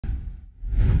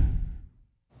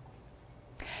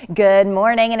Good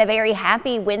morning and a very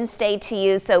happy Wednesday to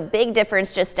you. So big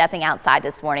difference just stepping outside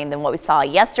this morning than what we saw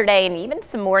yesterday and even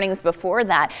some mornings before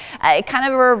that. Kind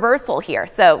of a reversal here.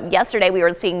 So yesterday we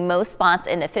were seeing most spots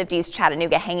in the 50s,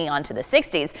 Chattanooga hanging on to the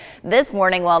 60s. This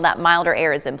morning, while that milder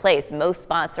air is in place, most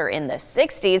spots are in the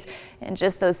 60s. And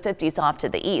just those 50s off to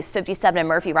the east. 57 in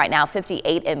Murphy right now,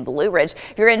 58 in Blue Ridge.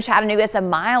 If you're in Chattanooga, it's a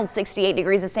mild 68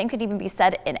 degrees. The same could even be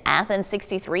said in Athens,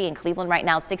 63 in Cleveland right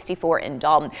now, 64 in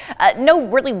Dalton. No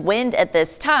really wind at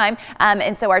this time.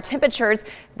 And so our temperatures,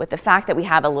 with the fact that we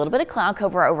have a little bit of cloud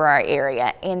cover over our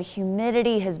area and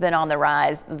humidity has been on the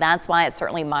rise, that's why it's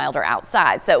certainly milder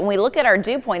outside. So when we look at our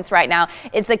dew points right now,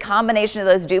 it's a combination of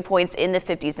those dew points in the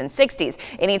 50s and 60s.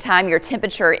 Anytime your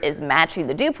temperature is matching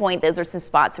the dew point, those are some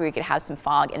spots where you could have some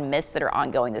fog and mist that are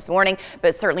ongoing this morning,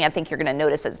 but certainly I think you're going to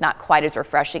notice it's not quite as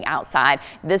refreshing outside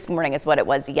this morning as what it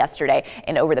was yesterday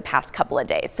and over the past couple of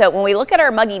days. So when we look at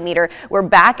our muggy meter, we're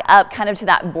back up kind of to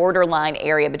that borderline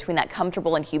area between that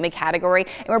comfortable and humid category,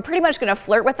 and we're pretty much going to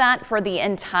flirt with that for the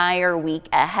entire week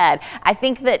ahead. I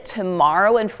think that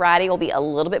tomorrow and Friday will be a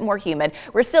little bit more humid.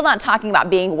 We're still not talking about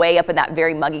being way up in that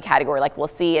very muggy category like we'll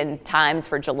see in times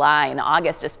for July and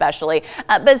August especially,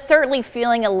 but certainly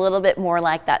feeling a little bit more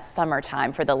like that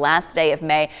summertime for the last day of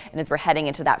May and as we're heading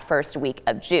into that first week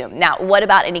of June. Now, what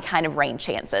about any kind of rain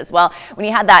chances? Well, when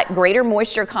you have that greater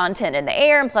moisture content in the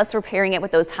air and plus we're pairing it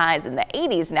with those highs in the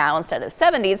 80s now instead of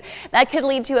 70s, that could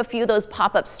lead to a few of those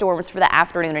pop-up storms for the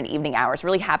afternoon and evening hours,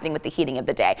 really happening with the heating of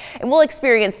the day. And we'll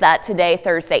experience that today,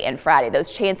 Thursday and Friday,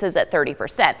 those chances at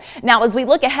 30%. Now, as we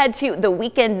look ahead to the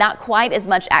weekend, not quite as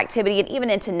much activity and even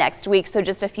into next week, so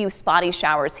just a few spotty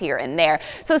showers here and there.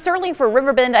 So certainly for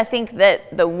Riverbend, I think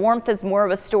that the warmth is more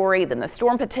of a story than the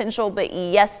storm potential, but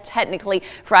yes, technically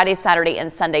Friday, Saturday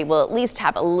and Sunday will at least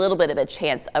have a little bit of a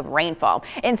chance of rainfall.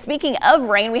 And speaking of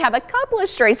rain, we have a couple of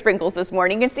stray sprinkles this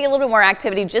morning. You can see a little bit more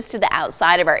activity just to the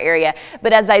outside of our area,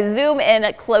 but as I zoom in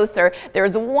closer,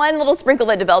 there's one little sprinkle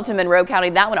that developed in Monroe County.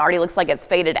 That one already looks like it's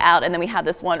faded out, and then we have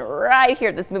this one right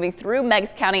here that's moving through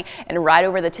Meigs County and right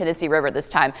over the Tennessee River this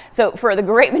time. So for the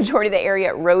great majority of the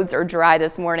area, roads are dry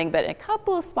this morning, but in a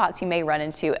couple of spots you may run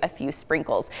into a few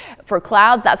sprinkles. For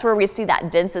clouds, that's where we see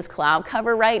that densest cloud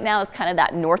cover right now. Is kind of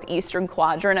that northeastern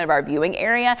quadrant of our viewing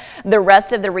area. The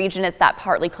rest of the region is that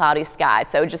partly cloudy sky,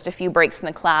 so just a few breaks in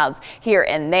the clouds here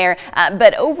and there,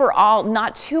 but overall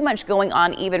not too much going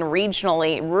on even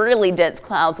regionally. Really dense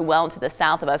clouds well to the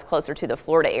south of us, closer to the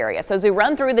Florida area. So as we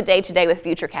run through the day today with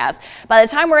Futurecast, by the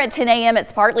time we're at 10 a.m.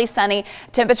 it's partly sunny.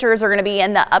 Temperatures are going to be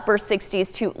in the upper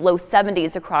 60s to low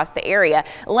 70s across the area.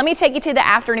 Let me take you to the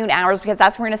afternoon hours because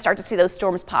that's where we're going to start to see those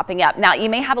storms popping up. Now, you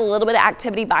may have a little bit of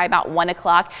activity by about 1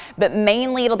 o'clock, but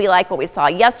mainly it'll be like what we saw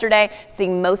yesterday,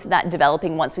 seeing most of that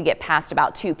developing once we get past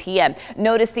about 2 p.m.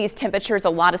 Notice these temperatures, a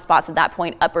lot of spots at that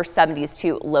point, upper 70s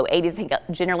to low 80s. I think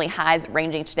generally highs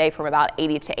ranging today from about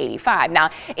 80 to 85. Now,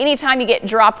 anytime you get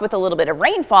dropped with a little bit of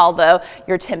rainfall, though,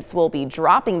 your temps will be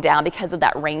dropping down because of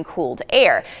that rain-cooled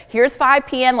air. Here's 5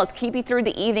 p.m. Let's keep you through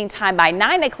the evening time. By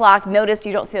 9 o'clock, notice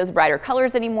you don't see those brighter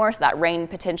colors anymore, so that rain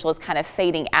potential is kind of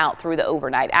fading out through the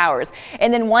overnight hours.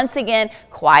 And then once again,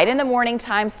 quiet in the morning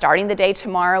time, starting the day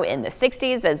tomorrow in the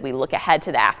 60s. As we look ahead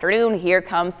to the afternoon, here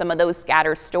come some of those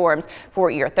scattered storms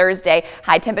for your Thursday.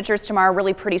 High temperatures tomorrow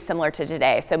really pretty similar to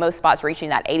today, so most spots reaching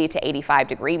that 80 to 85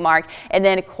 degree mark, and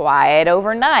then quiet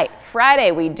overnight.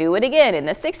 Friday, we do it again in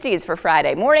the 60s for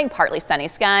Friday morning, partly sunny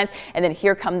skies, and then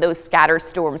here come those scattered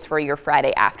storms for your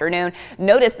Friday afternoon.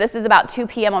 Notice this is about 2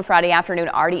 p.m. on Friday afternoon,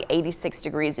 already 86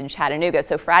 degrees in Chattanooga,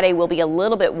 so Friday will be a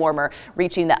little bit warmer,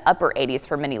 reaching the upper 80s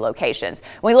for many locations.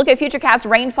 When we look at Futurecast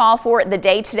rainfall for the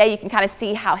day today, you can kind of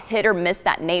see how hit or miss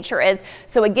that nature is.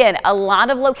 So again, a lot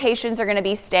of locations are going to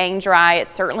be staying dry.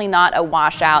 It's certainly not a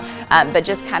washout, but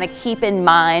just kind of keep in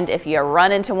mind if you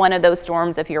run into one of those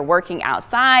storms, if you're working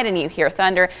outside and you hear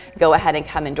thunder, go ahead and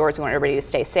come indoors. We want everybody to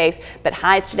stay safe. But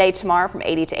highs today, tomorrow from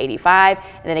 80 to 85.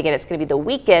 And then again, it's going to be the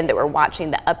weekend that we're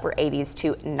watching the upper 80s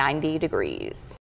to 90 degrees.